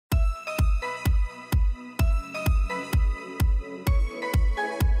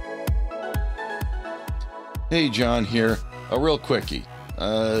Hey, John here. A real quickie.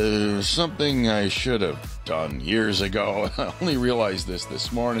 Something I should have done years ago. I only realized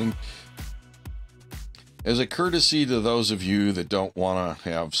this morning. As a courtesy to those of you that don't want to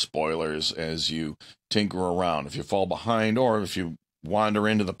have spoilers as you tinker around, if you fall behind or if you wander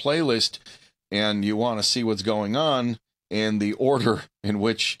into the playlist and you want to see what's going on and the order in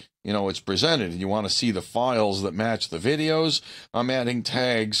which, it's presented, and you want to see the files that match the videos, I'm adding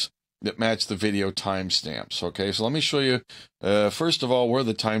tags that match the video timestamps. Okay, so let me show you, first of all, where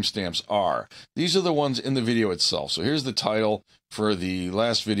the timestamps are. These are the ones in the video itself. So here's the title for the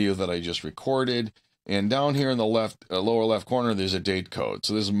last video that I just recorded. And down here in the left, lower left corner, there's a date code.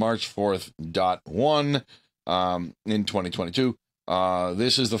 So this is March 4th, .1 in 2022.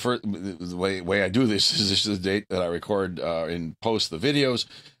 This is the first, the way I do this is the date that I record and post the videos.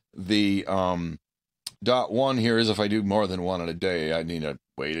 The .1 here is if I do more than one in a day, I need a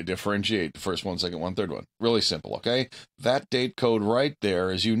way to differentiate the first one, second one, third one. Really simple, okay? That date code right there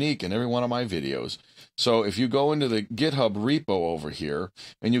is unique in every one of my videos. So if you go into the GitHub repo over here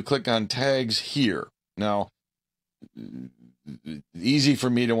and you click on tags here, now, easy for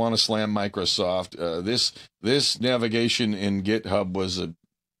me to want to slam Microsoft. This navigation in GitHub was a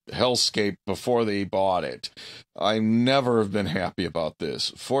hellscape before they bought it. I never have been happy about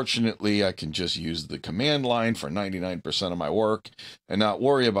this. Fortunately, I can just use the command line for 99% of my work and not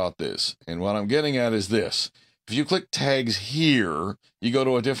worry about this. And what I'm getting at is this. If you click tags here, you go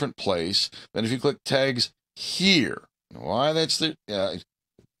to a different place than if you click tags here. Why? That's the...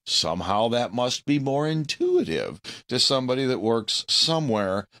 somehow that must be more intuitive to somebody that works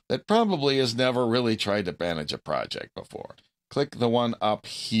somewhere that probably has never really tried to manage a project before. Click the one up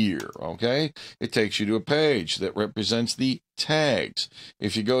here, okay? It takes you to a page that represents the tags.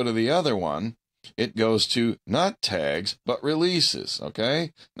 If you go to the other one, it goes to not tags, but releases,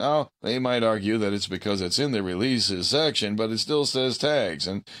 okay? Now, they might argue that it's because it's in the releases section, but it still says tags.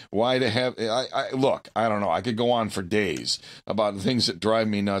 And why to have... Look, I don't know. I could go on for days about the things that drive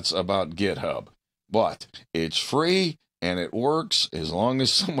me nuts about GitHub. But it's free, and it works as long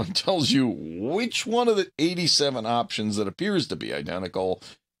as someone tells you which one of the 87 options that appears to be identical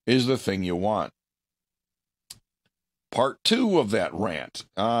is the thing you want. Part 2 of that rant.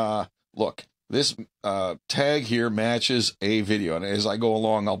 Look. This tag here matches a video, and as I go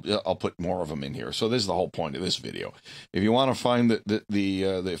along, I'll put more of them in here. So this is the whole point of this video. If you want to find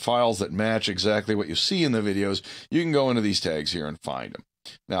the files that match exactly what you see in the videos, you can go into these tags here and find them.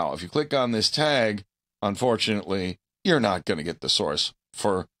 Now, if you click on this tag, unfortunately, you're not going to get the source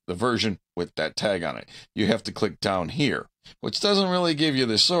for the version with that tag on it. You have to click down here, which doesn't really give you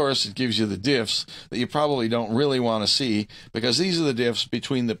the source. It gives you the diffs that you probably don't really want to see, because these are the diffs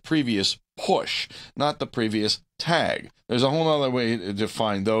between the previous push, not the previous tag. There's a whole other way to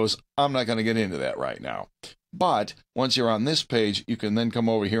define those. I'm not going to get into that right now. But once you're on this page, you can then come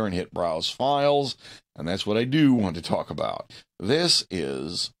over here and hit Browse Files, and that's what I do want to talk about. This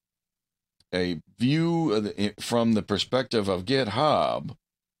is a view from the perspective of GitHub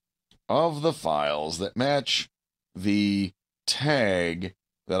of the files that match the tag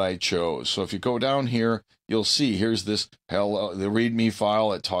that I chose. So if you go down here, you'll see here's this the README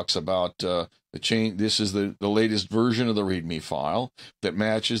file. It talks about the change. This is the latest version of the README file that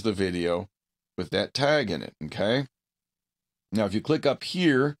matches the video with that tag in it. Okay. Now, if you click up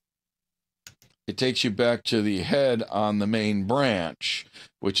here, it takes you back to the head on the main branch,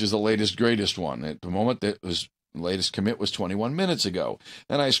 which is the latest, greatest one. At the moment, that was the latest commit was 21 minutes ago.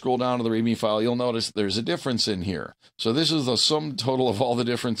 Then I scroll down to the README file. You'll notice there's a difference in here. So this is the sum total of all the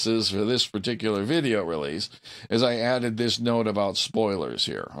differences for this particular video release, as I added this note about spoilers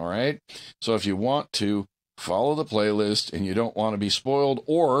here. All right. So if you want to follow the playlist and you don't want to be spoiled,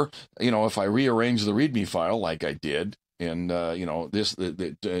 or, if I rearrange the README file like I did in, this,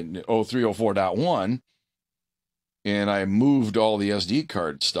 the 0304.1, and I moved all the SD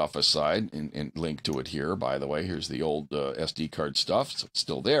card stuff aside and linked to it here. By the way, here's the old SD card stuff. So it's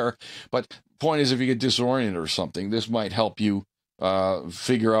still there. But point is, if you get disoriented or something, this might help you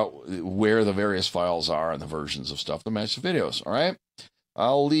figure out where the various files are and the versions of stuff that match the videos. All right.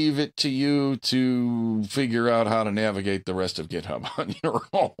 I'll leave it to you to figure out how to navigate the rest of GitHub on your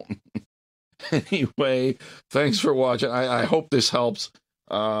own. Anyway, thanks for watching. I hope this helps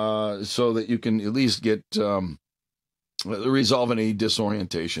so that you can at least get... resolve any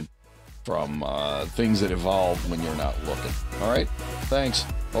disorientation from things that evolve when you're not looking. All right, thanks.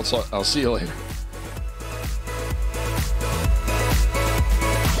 I'll see you later.